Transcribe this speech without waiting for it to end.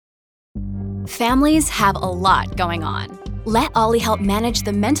Families have a lot going on. Let Ollie help manage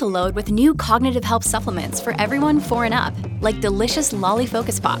the mental load with new cognitive help supplements for everyone 4 and up, like delicious Lolly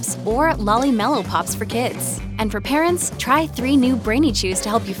Focus Pops or Lolly Mellow Pops for kids. And for parents, try 3 new Brainy Chews to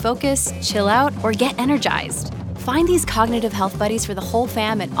help you focus, chill out, or get energized. Find these cognitive health buddies for the whole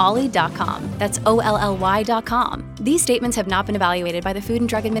fam at ollie.com. That's OLLY.com. These statements have not been evaluated by the Food and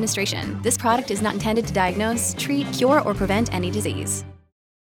Drug Administration. This product is not intended to diagnose, treat, cure, or prevent any disease.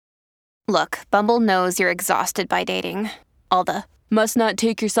 Look, Bumble knows you're exhausted by dating. All the, must not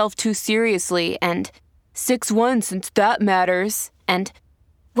take yourself too seriously, and 6'1" since that matters, and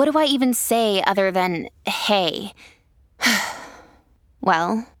what do I even say other than, hey?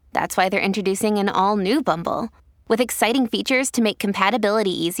 Well, that's why they're introducing an all-new Bumble, with exciting features to make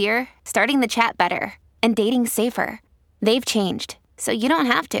compatibility easier, starting the chat better, and dating safer. They've changed, so you don't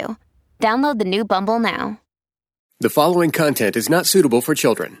have to. Download the new Bumble now. The following content is not suitable for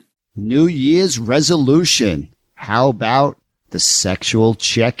children. New Year's resolution. How about the sexual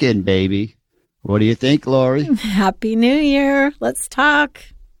check-in, baby? What do you think, Lori? Happy New Year. Let's talk.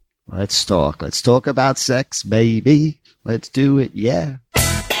 Let's talk. Let's talk about sex, baby. Let's do it, yeah.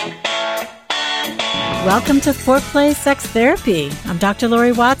 Welcome to Foreplay Sex Therapy. I'm Dr.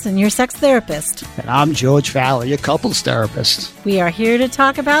 Lori Watson, your sex therapist. And I'm George Fowler, your couples therapist. We are here to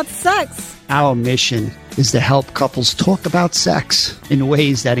talk about sex. Our mission is to help couples talk about sex in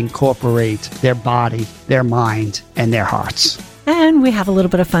ways that incorporate their body, their mind, and their hearts. And we have a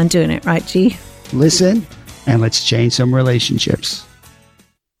little bit of fun doing it, right, G? Listen, and let's change some relationships.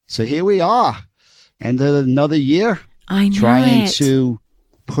 So here we are, end of another year. I know trying it. to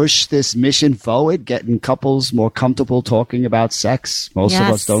push this mission forward, getting couples more comfortable talking about sex. Most of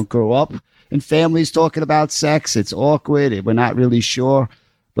us don't grow up in families talking about sex. It's awkward. We're not really sure.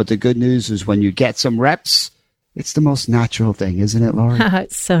 But the good news is when you get some reps, it's the most natural thing, isn't it, Lauren?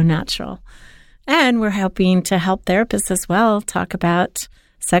 It's so natural. And we're helping to help therapists as well talk about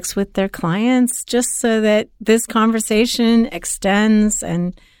sex with their clients, just so that this conversation extends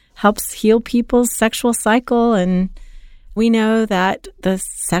and helps heal people's sexual cycle. And we know that the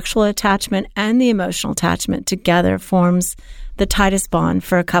sexual attachment and the emotional attachment together forms the tightest bond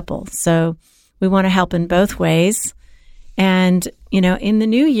for a couple. So we want to help in both ways. And, you know, in the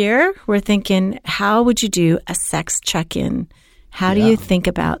new year, we're thinking, how would you do a sex check-in? How do you think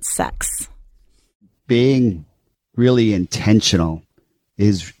about sex? Being really intentional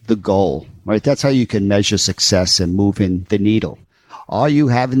is the goal, right? That's how you can measure success and moving the needle. Are you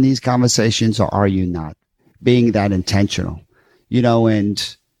having these conversations or are you not? Being that intentional, you know,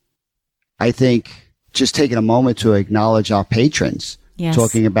 and I think just taking a moment to acknowledge our patrons,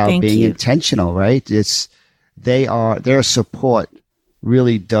 talking about being intentional, right? Their support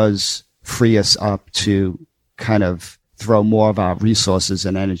really does free us up to kind of throw more of our resources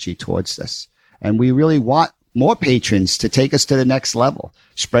and energy towards this. And we really want more patrons to take us to the next level.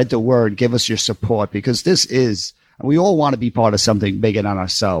 Spread the word, give us your support, because we all want to be part of something bigger than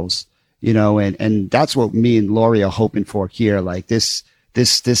ourselves, you know, and that's what me and Lori are hoping for here. Like this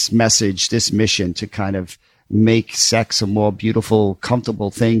message, this mission to kind of make sex a more beautiful, comfortable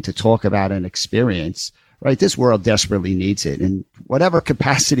thing to talk about and experience. Right, this world desperately needs it, in whatever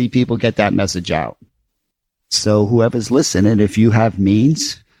capacity people get that message out. So whoever's listening, if you have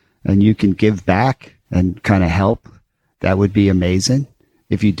means and you can give back and kind of help, that would be amazing.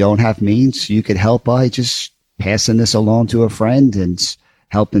 If you don't have means, you could help by just passing this along to a friend and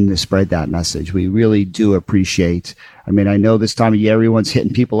helping to spread that message. We really do appreciate. I mean, I know this time of year, everyone's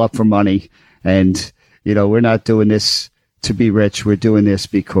hitting people up for money, and, you know, we're not doing this to be rich. We're doing this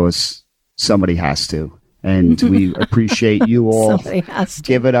because somebody has to. And we appreciate you all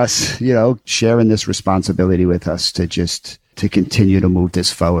giving us, you know, sharing this responsibility with us to continue to move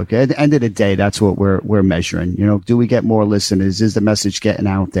this forward. At the end of the day, that's what we're measuring. You know, do we get more listeners? Is the message getting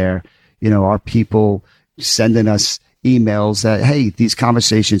out there? You know, are people sending us emails that, hey, these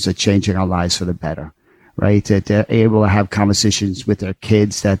conversations are changing our lives for the better, right? That they're able to have conversations with their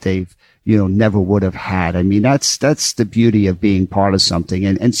kids that they've, you know, never would have had. I mean, that's the beauty of being part of something.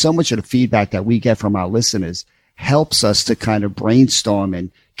 And so much of the feedback that we get from our listeners helps us to kind of brainstorm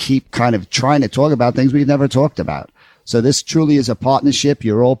and keep kind of trying to talk about things we've never talked about. So this truly is a partnership.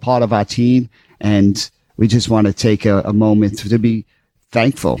 You're all part of our team. And we just want to take a moment to be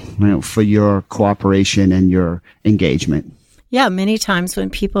thankful, you know, for your cooperation and your engagement. Yeah, many times when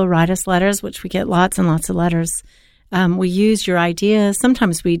people write us letters, which we get lots and lots of letters, we use your ideas.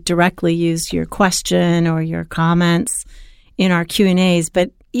 Sometimes we directly use your question or your comments in our Q&As.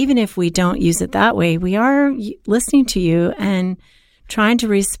 But even if we don't use it that way, we are listening to you and trying to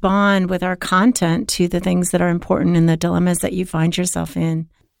respond with our content to the things that are important in the dilemmas that you find yourself in.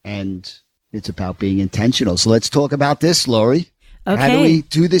 And It's about being intentional. So let's talk about this, Lori. Okay. How do we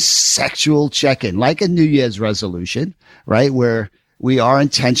do this sexual check-in, like a New Year's resolution, right? Where we are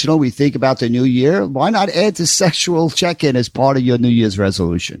intentional. We think about the new year. Why not add the sexual check-in as part of your New Year's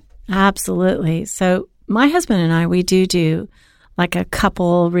resolution? Absolutely. So my husband and I, we do like a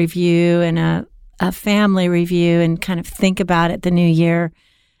couple review and a family review and kind of think about it the new year.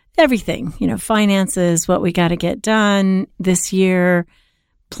 Everything, finances, what we got to get done this year,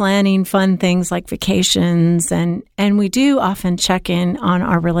 planning fun things like vacations. And we do often check in on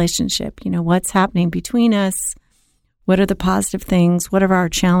our relationship. What's happening between us? What are the positive things? What are our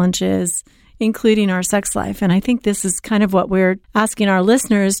challenges, including our sex life? And I think this is kind of what we're asking our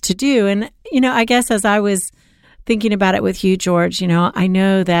listeners to do. And, I guess as I was thinking about it with you, George, I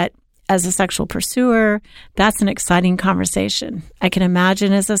know that as a sexual pursuer, that's an exciting conversation. I can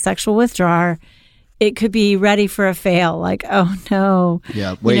imagine as a sexual withdrawer, it could be ready for a fail. Like, oh no.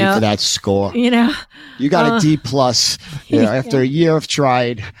 Yeah, waiting for that score. You got a D plus. After a year of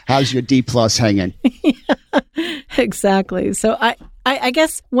tried, how's your D plus hanging? Exactly. So I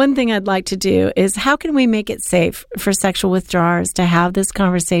guess one thing I'd like to do is how can we make it safe for sexual withdrawers to have this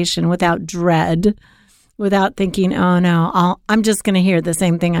conversation without dread, without thinking, oh no, I'm just going to hear the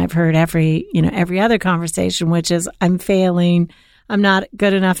same thing I've heard every other conversation, which is I'm failing. I'm not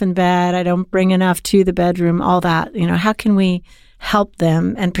good enough in bed. I don't bring enough to the bedroom, all that. How can we help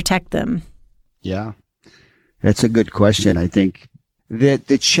them and protect them? Yeah, that's a good question. I think that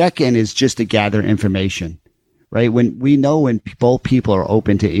the check-in is just to gather information, right? When both people are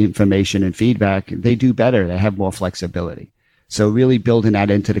open to information and feedback, they do better. They have more flexibility. So really building that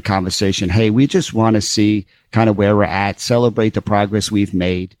into the conversation. Hey, we just want to see kind of where we're at, celebrate the progress we've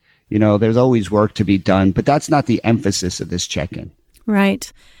made. There's always work to be done, but that's not the emphasis of this check-in.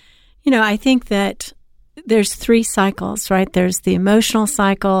 Right. I think that there's 3 cycles, right? There's the emotional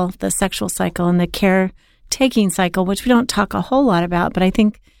cycle, the sexual cycle, and the caretaking cycle, which we don't talk a whole lot about, but I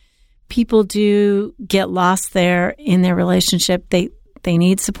think people do get lost there in their relationship. They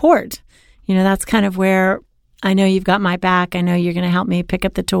need support. That's kind of where I know you've got my back. I know you're going to help me pick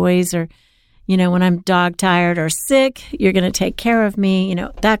up the toys, or, when I'm dog tired or sick, you're going to take care of me,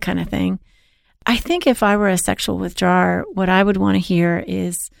 that kind of thing. I think if I were a sexual withdrawer, what I would want to hear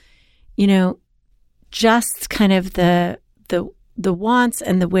is, just kind of the wants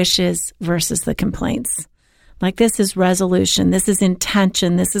and the wishes versus the complaints. Like, this is resolution, this is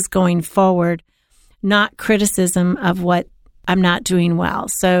intention, this is going forward, not criticism of what I'm not doing well.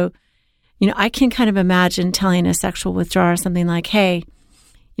 So, I can kind of imagine telling a sexual withdrawer something like, hey,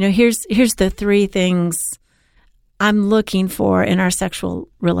 here's the 3 things I'm looking for in our sexual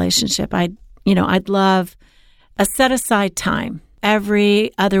relationship. I'd love a set aside time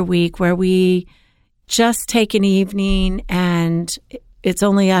every other week where we just take an evening and it's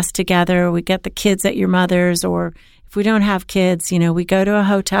only us together. We get the kids at your mother's, or if we don't have kids, we go to a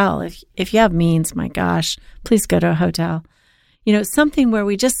hotel. If you have means, my gosh, please go to a hotel. Something where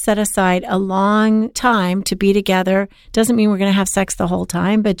we just set aside a long time to be together. Doesn't mean we're going to have sex the whole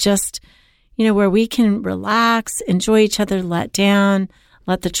time, but just, where we can relax, enjoy each other, let down,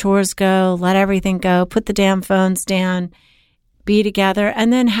 let the chores go, let everything go, put the damn phones down, be together,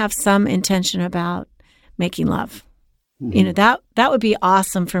 and then have some intention about making love. Mm-hmm. That would be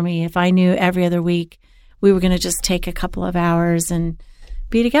awesome for me if I knew every other week we were going to just take a couple of hours and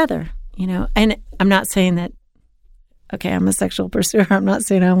be together, And I'm not saying that, okay, I'm a sexual pursuer. I'm not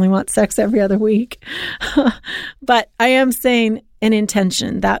saying I only want sex every other week. But I am saying an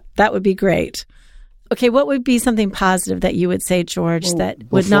intention. That would be great. Okay, what would be something positive that you would say, George, that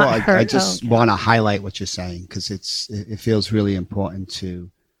would not hurt? I just want to highlight what you're saying, because it feels really important to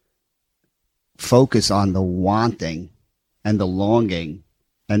focus on the wanting and the longing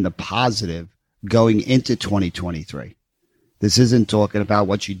and the positive going into 2023. This isn't talking about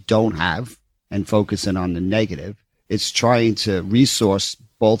what you don't have and focusing on the negative. It's trying to resource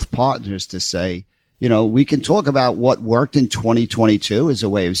both partners to say, we can talk about what worked in 2022 as a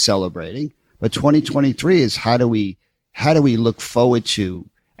way of celebrating, but 2023 is how do we look forward to?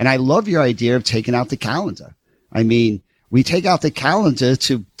 And I love your idea of taking out the calendar. I mean, we take out the calendar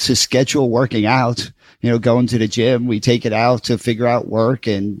to schedule working out, going to the gym. We take it out to figure out work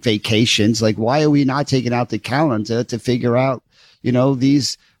and vacations. Like, why are we not taking out the calendar to figure out,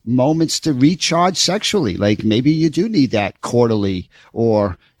 these moments to recharge sexually? Like, maybe you do need that quarterly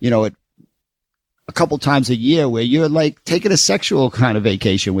or, a couple times a year where you're like taking a sexual kind of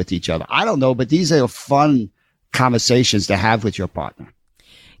vacation with each other. I don't know, but these are fun conversations to have with your partner.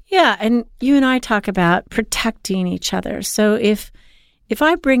 Yeah. And you and I talk about protecting each other. So if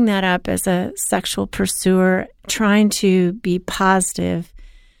I bring that up as a sexual pursuer, trying to be positive,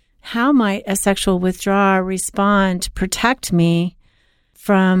 how might a sexual withdrawer respond to protect me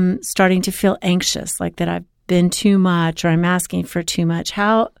from starting to feel anxious, like that I've been too much or I'm asking for too much?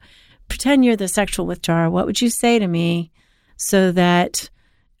 Pretend you're the sexual withdrawer. What would you say to me so that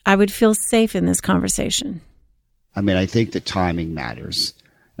I would feel safe in this conversation? I mean, I think the timing matters.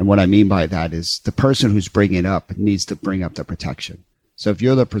 And what I mean by that is the person who's bringing it up needs to bring up the protection. So if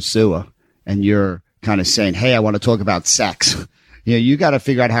you're the pursuer and you're kind of saying, hey, I want to talk about sex, you got to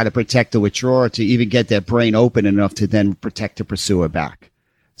figure out how to protect the withdrawer to even get their brain open enough to then protect the pursuer back.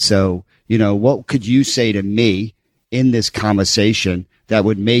 So, what could you say to me in this conversation that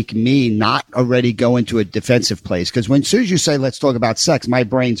would make me not already go into a defensive place? Because as soon as you say, let's talk about sex, my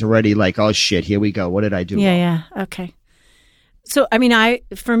brain's already like, oh, shit, here we go. What did I do? Yeah. Okay. So, I mean,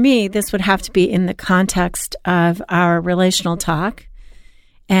 for me, this would have to be in the context of our relational talk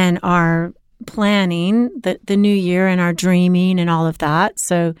and our planning, the new year and our dreaming and all of that.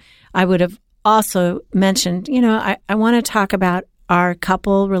 So I would have also mentioned, I want to talk about our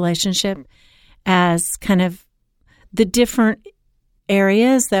couple relationship as kind of the different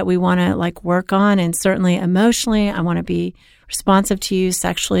areas that we want to work on. And certainly emotionally, I want to be responsive to you.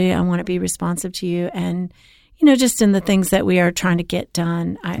 Sexually, I want to be responsive to you. And, just in the things that we are trying to get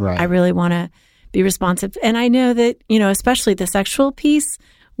done, I really want to be responsive. And I know that, especially the sexual piece,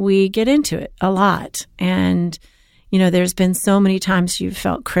 we get into it a lot. And, there's been so many times you've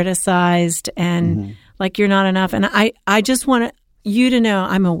felt criticized and like you're not enough. And I just want you to know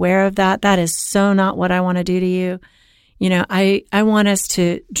I'm aware of that. That is so not what I want to do to you. I want us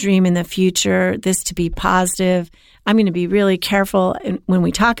to dream in the future, this to be positive. I'm going to be really careful when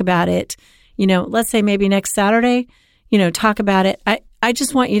we talk about it. Let's say maybe next Saturday, talk about it. I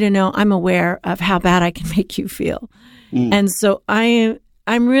just want you to know I'm aware of how bad I can make you feel. And so I'm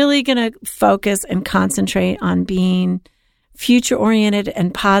really going to focus and concentrate on being future-oriented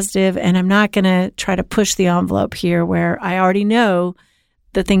and positive, and I'm not going to try to push the envelope here where I already know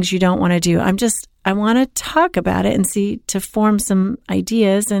the things you don't want to do. I want to talk about it and to form some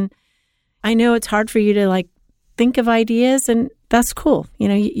ideas. And I know it's hard for you to think of ideas, and that's cool.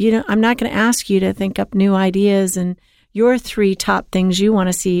 I'm not going to ask you to think up new ideas and your 3 top things you want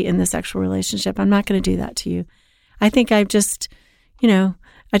to see in the sexual relationship. I'm not going to do that to you. I think I just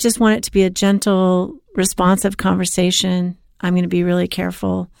want it to be a gentle, responsive conversation. I'm going to be really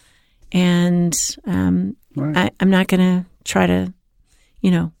careful, and I'm not going to try to,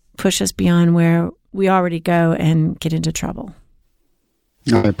 push us beyond where we already go and get into trouble.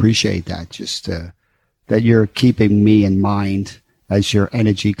 I appreciate that. Just that you're keeping me in mind as your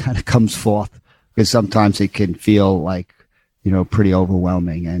energy kind of comes forth, because sometimes it can feel pretty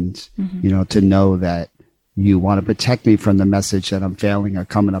overwhelming, and to know that you want to protect me from the message that I'm failing or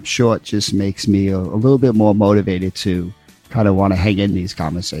coming up short just makes me a little bit more motivated to kind of want to hang in these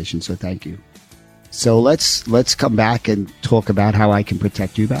conversations. So thank you. So let's come back and talk about how I can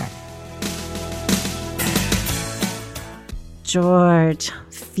protect you back. George,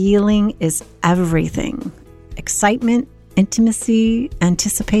 feeling is everything. Excitement, intimacy,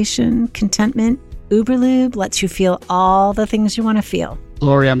 anticipation, contentment. Uberlube lets you feel all the things you want to feel.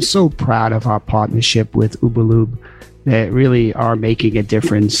 Lori, I'm so proud of our partnership with Uberlube. They really are making a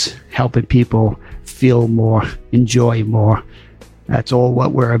difference, helping people feel more, enjoy more. That's all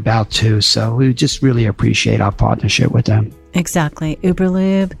what we're about too. So we just really appreciate our partnership with them. Exactly.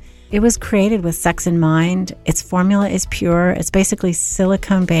 Uberlube. It was created with sex in mind. Its formula is pure. It's basically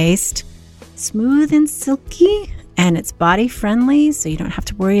silicone-based, smooth and silky, and it's body-friendly, so you don't have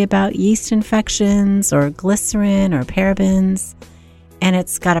to worry about yeast infections or glycerin or parabens. And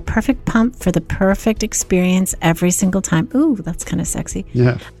it's got a perfect pump for the perfect experience every single time. Ooh, that's kind of sexy.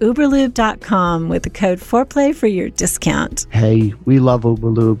 Yeah. Uberlube.com with the code FOREPLAY for your discount. Hey, we love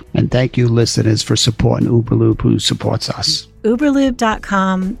Uberlube. And thank you, listeners, for supporting Uberlube, who supports us.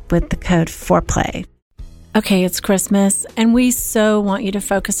 Uberlube.com with the code FOREPLAY. Okay, it's Christmas, and we so want you to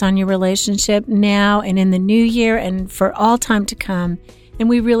focus on your relationship now and in the new year and for all time to come. And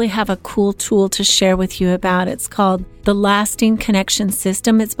we really have a cool tool to share with you about. It's called the Lasting Connection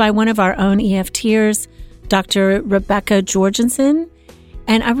System. It's by one of our own EFTers, Dr. Rebecca Jorgensen.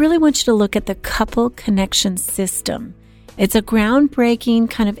 And I really want you to look at the Couple Connection System. It's a groundbreaking,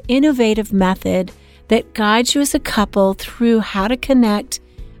 kind of innovative method that guides you as a couple through how to connect,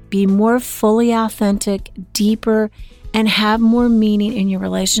 be more fully authentic, deeper, and have more meaning in your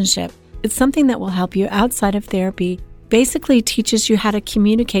relationship. It's something that will help you outside of therapy. Basically teaches you how to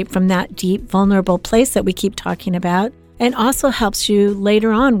communicate from that deep, vulnerable place that we keep talking about, and also helps you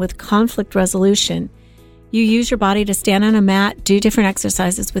later on with conflict resolution. You use your body to stand on a mat, do different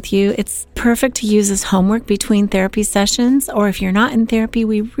exercises with you. It's perfect to use as homework between therapy sessions, or if you're not in therapy,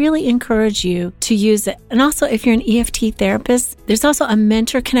 we really encourage you to use it. And also, if you're an EFT therapist, there's also a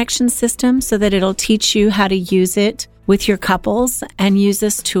mentor connection system so that it'll teach you how to use it with your couples and use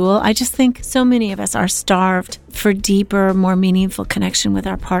this tool. I just think so many of us are starved for deeper, more meaningful connection with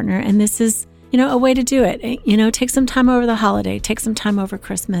our partner. And this is, a way to do it. Take some time over the holiday, take some time over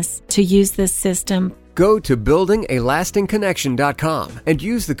Christmas to use this system. Go to buildingalastingconnection.com and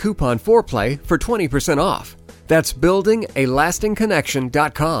use the coupon FOREPLAY for 20% off. That's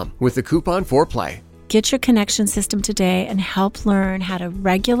buildingalastingconnection.com with the coupon FOREPLAY. Get your connection system today and help learn how to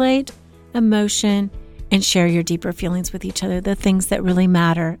regulate emotion and share your deeper feelings with each other, the things that really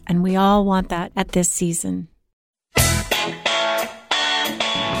matter. And we all want that at this season.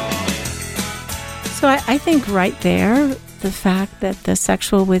 So I think right there, the fact that the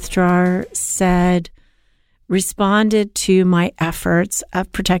sexual withdrawer responded to my efforts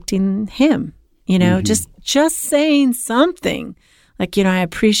of protecting him, just saying something like, I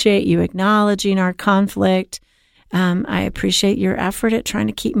appreciate you acknowledging our conflict. I appreciate your effort at trying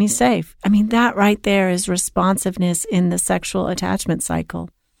to keep me safe. I mean, that right there is responsiveness in the sexual attachment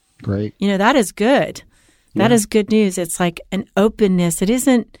cycle. Great. That is good. That is good news. It's like an openness. It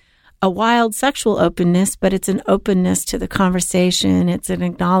isn't a wild sexual openness, but it's an openness to the conversation. It's an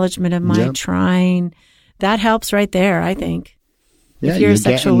acknowledgement of my trying. That helps right there, I think. Yeah, if you're a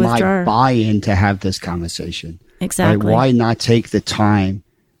sexual withdrawer. My buy-in to have this conversation. Exactly. Right? Why not take the time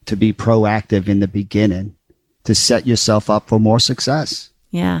to be proactive in the beginning to set yourself up for more success?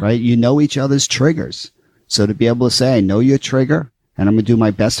 Yeah. Right? You know each other's triggers. So to be able to say, I know your trigger, and I'm going to do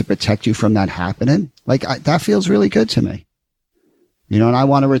my best to protect you from that happening, that feels really good to me. And I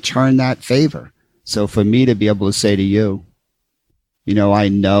want to return that favor. So for me to be able to say to you, I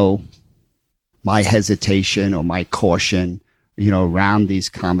know my hesitation or my caution, around these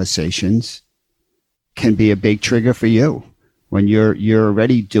conversations can be a big trigger for you when you're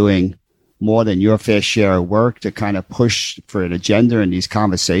already doing more than your fair share of work to kind of push for an agenda in these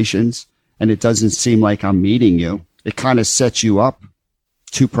conversations. And it doesn't seem like I'm meeting you. It kind of sets you up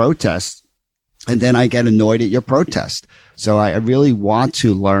to protest. And then I get annoyed at your protest. So I really want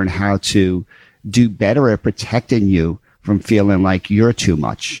to learn how to do better at protecting you from feeling like you're too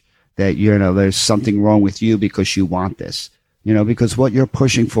much, that, there's something wrong with you because you want this, because what you're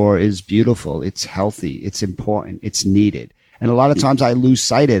pushing for is beautiful. It's healthy. It's important. It's needed. And a lot of times I lose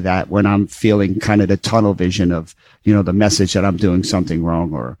sight of that when I'm feeling kind of the tunnel vision of, the message that I'm doing something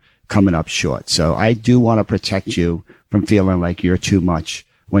wrong or coming up short. So I do want to protect you from feeling like you're too much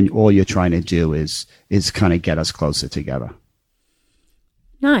when all you're trying to do is kind of get us closer together.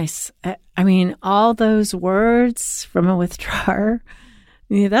 Nice. I mean, all those words from a withdrawer,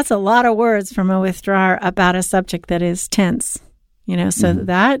 that's a lot of words from a withdrawer about a subject that is tense, so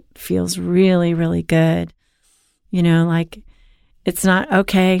that feels really, really good. It's not,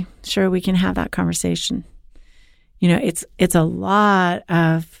 okay, sure, we can have that conversation. It's a lot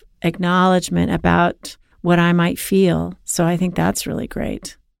of acknowledgement about what I might feel. So I think that's really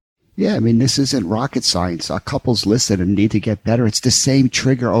great. Yeah, I mean, this isn't rocket science. Our couples listen and need to get better. It's the same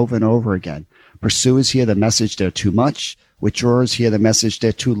trigger over and over again. Pursuers hear the message they're too much. Withdrawers hear the message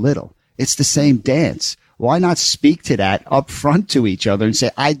they're too little. It's the same dance. Why not speak to that up front to each other and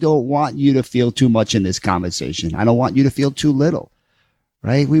say, I don't want you to feel too much in this conversation. I don't want you to feel too little,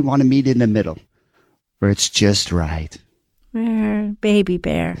 right? We want to meet in the middle where it's just right. Baby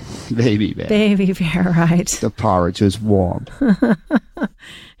bear. Baby bear. Baby bear, right. The porridge is warm.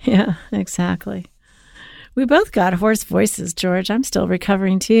 Yeah, exactly. We both got hoarse voices, George. I'm still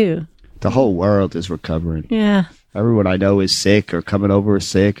recovering too. The whole world is recovering. Yeah. Everyone I know is sick or coming over is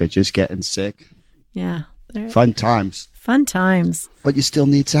sick or just getting sick. Yeah. Fun times. Fun times. But you still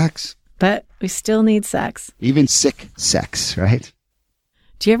need sex. But we still need sex. Even sick sex, right?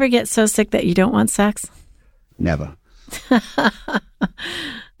 Do you ever get so sick that you don't want sex? Never.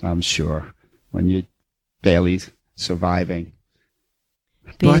 I'm sure. When you're barely surviving.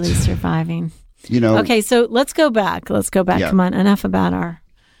 Surviving. Okay, so let's go back. Yeah. Come on, enough about our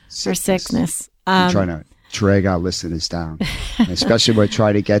sickness. I'm trying to drag our listeners down. Especially when I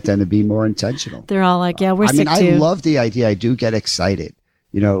try to get them to be more intentional. They're all like, yeah, we're sick too. I love the idea. I do get excited.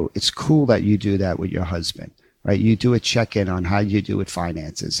 It's cool that you do that with your husband, right? You do a check-in on how you do with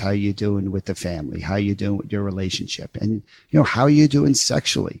finances, how you doing with the family, how you doing with your relationship, and, how you doing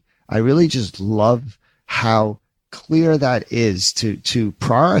sexually. I really just love how clear that is to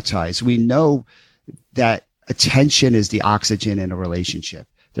prioritize. We know that attention is the oxygen in a relationship.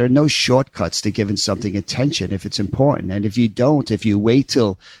 There are no shortcuts to giving something attention if it's important. And if you wait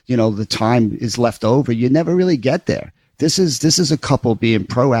till, the time is left over, you never really get there. This is a couple being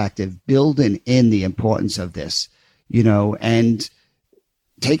proactive, building in the importance of this, and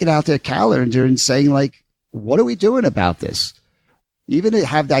taking out their calendar and saying, like, what are we doing about this? Even to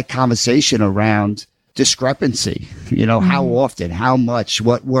have that conversation around discrepancy, how often, how much,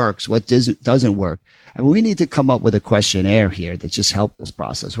 what works, what doesn't work. And we need to come up with a questionnaire here that just helps this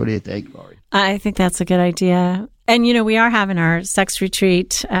process. What do you think, Lori? I think that's a good idea. And, we are having our sex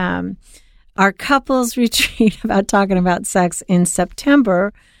retreat, our couples retreat about talking about sex in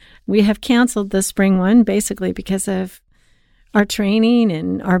September. We have canceled the spring one basically because of our training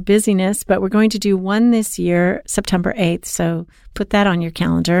and our busyness, but we're going to do one this year, September 8th. So put that on your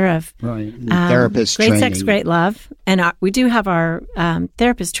calendar of therapist Great training. Sex, Great Love. And we do have our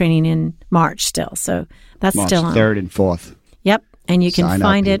therapist training in March still. So that's March still on. 3rd and 4th. Yep. And you can Sign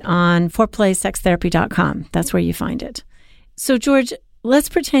find up, it on foreplaysextherapy.com. That's where you find it. So, George, let's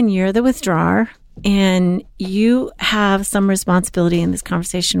pretend you're the withdrawer and you have some responsibility in this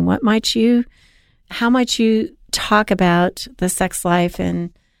conversation. How might you talk about the sex life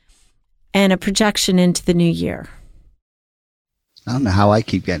and a projection into the new year? I don't know how I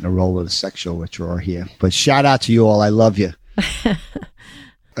keep getting a role of the sexual withdrawer here, but shout out to you all. I love you.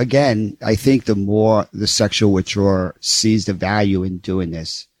 Again, I think the more the sexual withdrawer sees the value in doing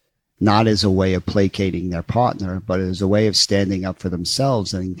this, not as a way of placating their partner, but as a way of standing up for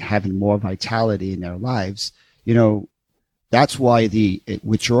themselves and having more vitality in their lives, that's why the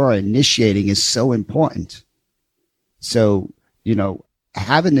withdrawer initiating is so important. So,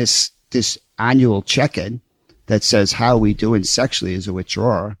 having this annual check-in that says, how are we doing sexually as a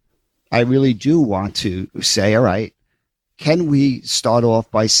withdrawer? I really do want to say, all right, can we start off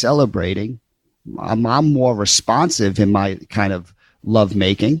by celebrating? I'm more responsive in my kind of love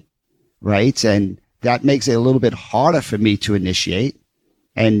making, right? And that makes it a little bit harder for me to initiate.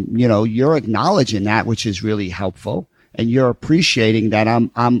 And, you're acknowledging that, which is really helpful. And you're appreciating that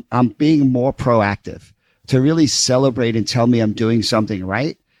I'm being more proactive to really celebrate and tell me I'm doing something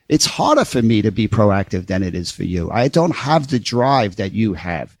right. It's harder for me to be proactive than it is for you. I don't have the drive that you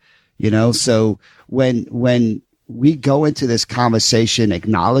have, so when we go into this conversation,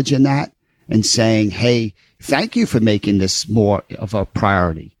 acknowledging that and saying, hey, thank you for making this more of a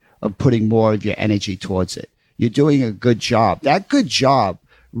priority, of putting more of your energy towards it. You're doing a good job. That good job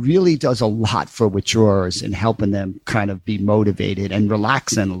really does a lot for withdrawers in helping them kind of be motivated and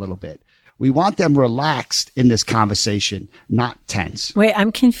relaxing a little bit. We want them relaxed in this conversation, not tense. Wait,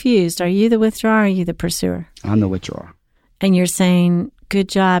 I'm confused. Are you the withdrawer or are you the pursuer? I'm the withdrawer. And you're saying good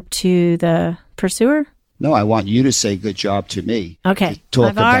job to the pursuer? No, I want you to say good job to me. Okay.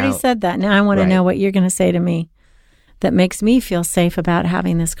 I've already said that. Now I want to know what you're going to say to me that makes me feel safe about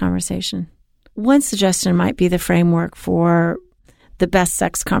having this conversation. One suggestion might be the framework for the best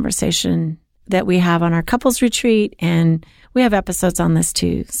sex conversation that we have on our couples retreat. And we have episodes on this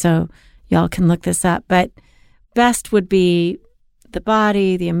too. So y'all can look this up. But best would be the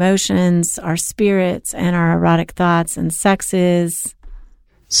body, the emotions, our spirits, and our erotic thoughts. And sex is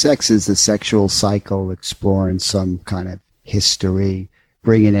the sexual cycle, exploring some kind of history,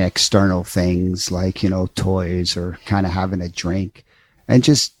 bringing in external things like, toys or kind of having a drink and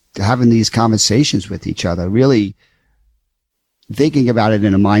just having these conversations with each other, really thinking about it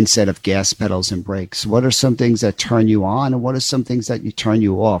in a mindset of gas pedals and brakes. What are some things that turn you on and what are some things that turn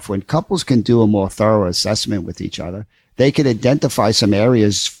you off? When couples can do a more thorough assessment with each other, they can identify some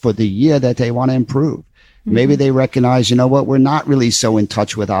areas for the year that they want to improve. Maybe they recognize, we're not really so in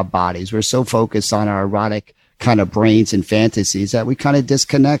touch with our bodies. We're so focused on our erotic kind of brains and fantasies that we kind of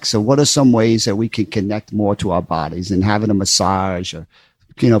disconnect. So what are some ways that we can connect more to our bodies and having a massage or,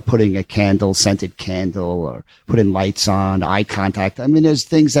 putting a scented candle or putting lights on, eye contact. I mean, there's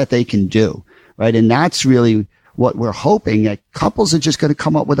things that they can do, right? And that's really what we're hoping that couples are just going to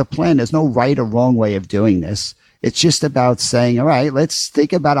come up with a plan. There's no right or wrong way of doing this. It's just about saying, all right, let's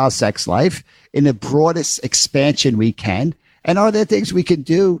think about our sex life in the broadest expansion we can. And are there things we can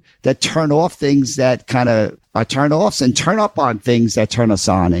do that turn off things that kind of are turn offs and turn up on things that turn us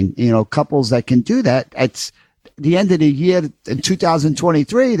on? And, couples that can do that, at the end of the year in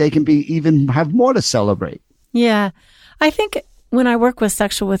 2023, they can even have more to celebrate. Yeah. I think when I work with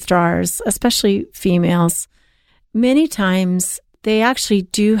sexual withdrawers, especially females, many times they actually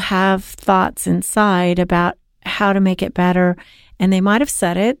do have thoughts inside about how to make it better. And they might have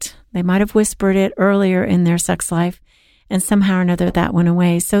said it, they might have whispered it earlier in their sex life, and somehow or another that went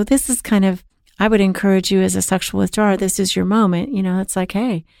away. So this is kind of, I would encourage you as a sexual withdrawer, this is your moment. It's like,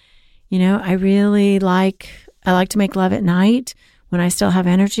 hey, I like to make love at night. when I still have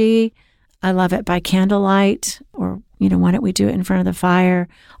energy, I love it by candlelight, or, why don't we do it in front of the fire,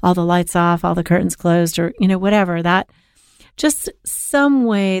 all the lights off, all the curtains closed, or, whatever. That just some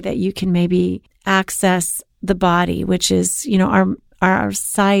way that you can maybe access the body, which is, our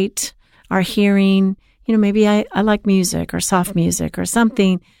sight, our hearing. Maybe I like music or soft music or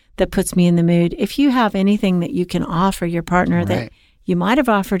something that puts me in the mood. If you have anything that you can offer your partner that you might have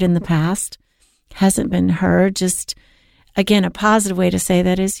offered in the past, hasn't been heard, just, again, a positive way to say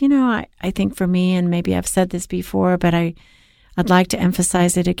that is, I think for me, and maybe I've said this before, but I'd like to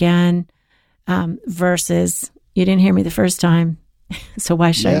emphasize it again, versus you didn't hear me the first time. So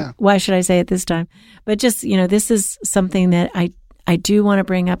why should I say it this time? But just, this is something that I do want to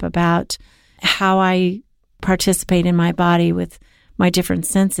bring up about how I participate in my body with my different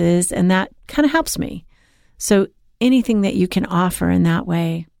senses, and that kind of helps me. So anything that you can offer in that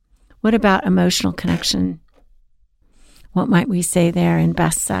way. What about emotional connection? What might we say there in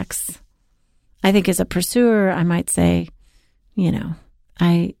best sex? I think as a pursuer, I might say,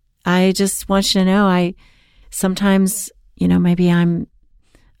 I just want you to know, I sometimes, maybe I'm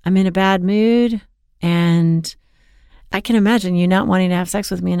in a bad mood, and I can imagine you not wanting to have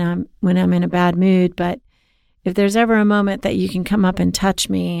sex with me when I'm in a bad mood. But if there's ever a moment that you can come up and touch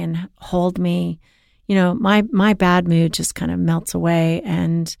me and hold me, my bad mood just kind of melts away.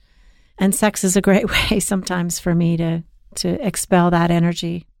 And sex is a great way sometimes for me to expel that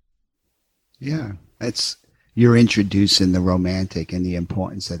energy. Yeah, you're introducing the romantic and the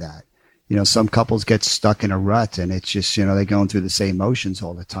importance of that. Some couples get stuck in a rut, and it's just, they're going through the same motions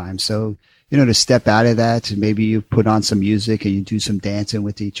all the time. So, to step out of that, and maybe you put on some music and you do some dancing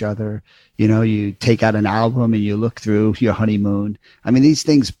with each other. You take out an album and you look through your honeymoon. I mean, these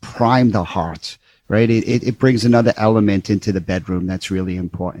things prime the heart, right? It brings another element into the bedroom that's really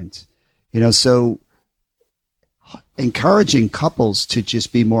important. So encouraging couples to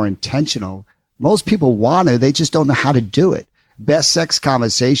just be more intentional. Most people want to, they just don't know how to do it. Best sex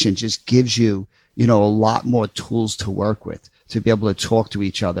conversation just gives you, a lot more tools to work with, to be able to talk to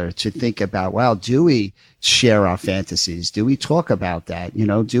each other, to think about, wow, do we share our fantasies? Do we talk about that?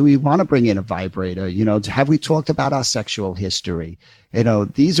 Do we want to bring in a vibrator? Have we talked about our sexual history?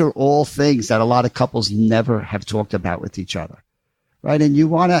 These are all things that a lot of couples never have talked about with each other, right? And you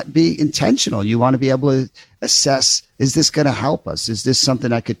want to be intentional. You want to be able to assess, is this going to help us? Is this something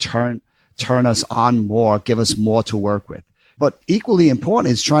that could turn us on more, give us more to work with? But equally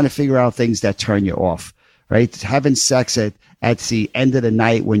important is trying to figure out things that turn you off, right? Having sex at the end of the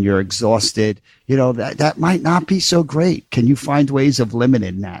night when you're exhausted, that might not be so great. Can you find ways of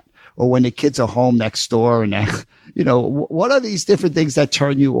limiting that? Or when the kids are home next door and, what are these different things that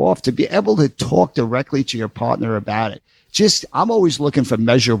turn you off? To be able to talk directly to your partner about it. I'm always looking for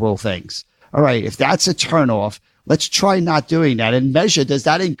measurable things. All right, if that's a turn off, let's try not doing that and measure, does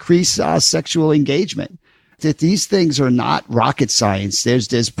that increase sexual engagement? That these things are not rocket science.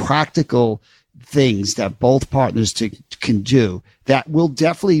 There's practical things that both partners can do that will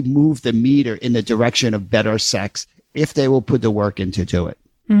definitely move the meter in the direction of better sex if they will put the work in to do it.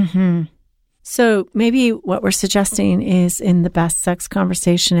 Mm-hmm. So maybe what we're suggesting is in the best sex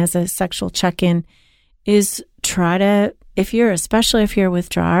conversation as a sexual check-in is try to, especially if you're a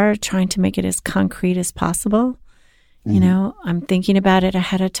withdrawer, trying to make it as concrete as possible. Mm-hmm. I'm thinking about it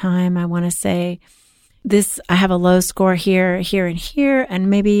ahead of time. I want to say, I have a low score here, here, and here, and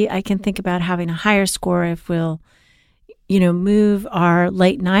maybe I can think about having a higher score if we'll, move our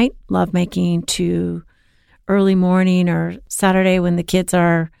late night lovemaking to early morning or Saturday when the kids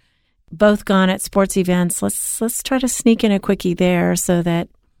are both gone at sports events. Let's try to sneak in a quickie there so that,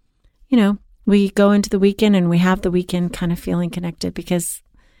 we go into the weekend and we have the weekend kind of feeling connected. Because,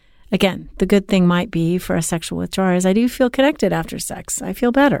 again, the good thing might be for a sexual withdrawer is I do feel connected after sex. I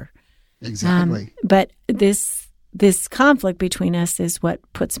feel better. Exactly. But this conflict between us is what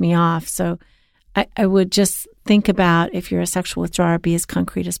puts me off. So I would just think about, if you're a sexual withdrawer, be as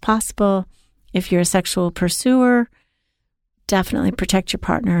concrete as possible. If you're a sexual pursuer, definitely protect your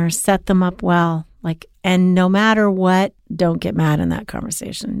partner, set them up well. And no matter what, don't get mad in that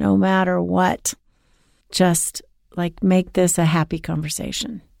conversation. No matter what, just make this a happy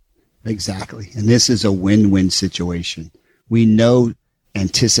conversation. Exactly. And this is a win-win situation. We know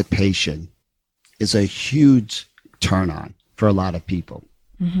anticipation is a huge turn on for a lot of people.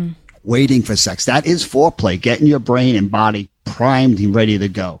 Mm-hmm. Waiting for sex. That is foreplay, getting your brain and body primed and ready to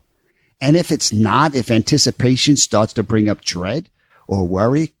go. And if anticipation starts to bring up dread or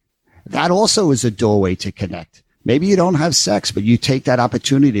worry, that also is a doorway to connect. Maybe you don't have sex, but you take that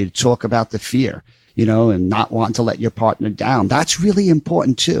opportunity to talk about the fear, and not wanting to let your partner down. That's really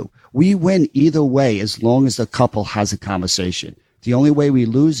important too. We win either way as long as the couple has a conversation. The only way we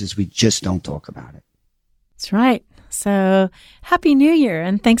lose is we just don't talk about it. That's right. So Happy New Year,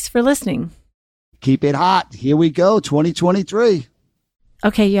 and thanks for listening. Keep it hot. Here we go, 2023.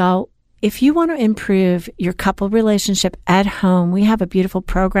 Okay, y'all. If you want to improve your couple relationship at home, we have a beautiful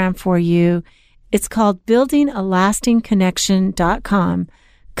program for you. It's called buildingalastingconnection.com,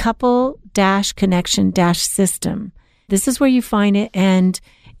 couple-connection-system. This is where you find it, and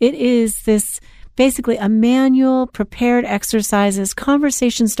it is this basically a manual, prepared exercises,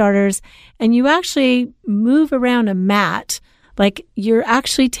 conversation starters, and you actually move around a mat. Like you're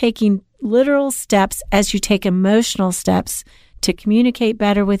actually taking literal steps as you take emotional steps to communicate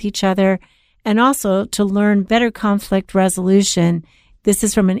better with each other and also to learn better conflict resolution. This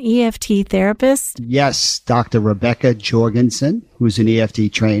is from an EFT therapist. Yes, Dr. Rebecca Jorgensen, who's an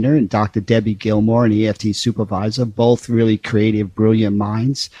EFT trainer, and Dr. Debbie Gilmore, an EFT supervisor, both really creative, brilliant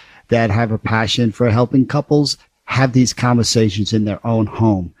minds that have a passion for helping couples have these conversations in their own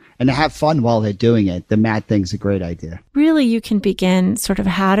home and to have fun while they're doing it. The mat thing's a great idea. Really, you can begin sort of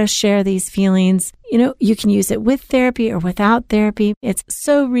how to share these feelings. You know, you can use it with therapy or without therapy. It's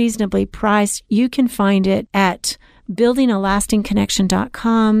so reasonably priced. You can find it at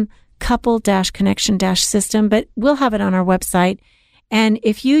buildingalastingconnection.com, couple-connection-system, but we'll have it on our website. And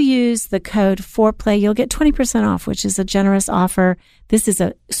if you use the code 4play, you'll get 20% off, which is a generous offer. This is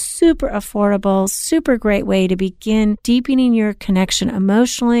a super affordable, super great way to begin deepening your connection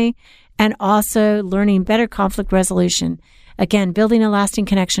emotionally and also learning better conflict resolution. Again,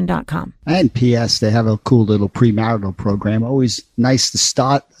 buildingalastingconnection.com. And P.S., they have a cool little premarital program. Always nice to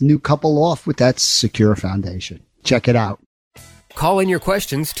start a new couple off with that secure foundation. Check it out. Call in your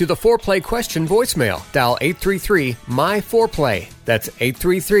questions to the 4Play question voicemail. Dial 833-MY-4Play. That's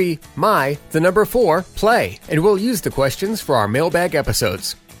 833-MY-4-PLAY. And we'll use the questions for our mailbag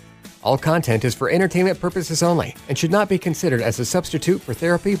episodes. All content is for entertainment purposes only and should not be considered as a substitute for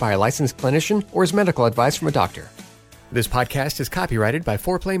therapy by a licensed clinician or as medical advice from a doctor. This podcast is copyrighted by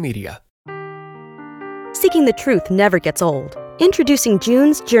 4Play Media. Seeking the truth never gets old. Introducing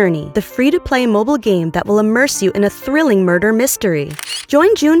June's Journey, the free-to-play mobile game that will immerse you in a thrilling murder mystery.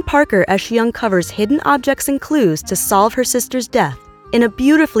 Join June Parker as she uncovers hidden objects and clues to solve her sister's death in a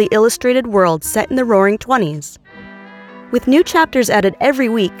beautifully illustrated world set in the Roaring '20s. With new chapters added every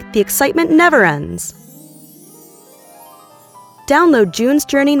week, the excitement never ends. Download June's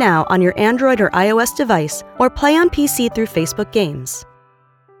Journey now on your Android or iOS device or play on PC through Facebook Games.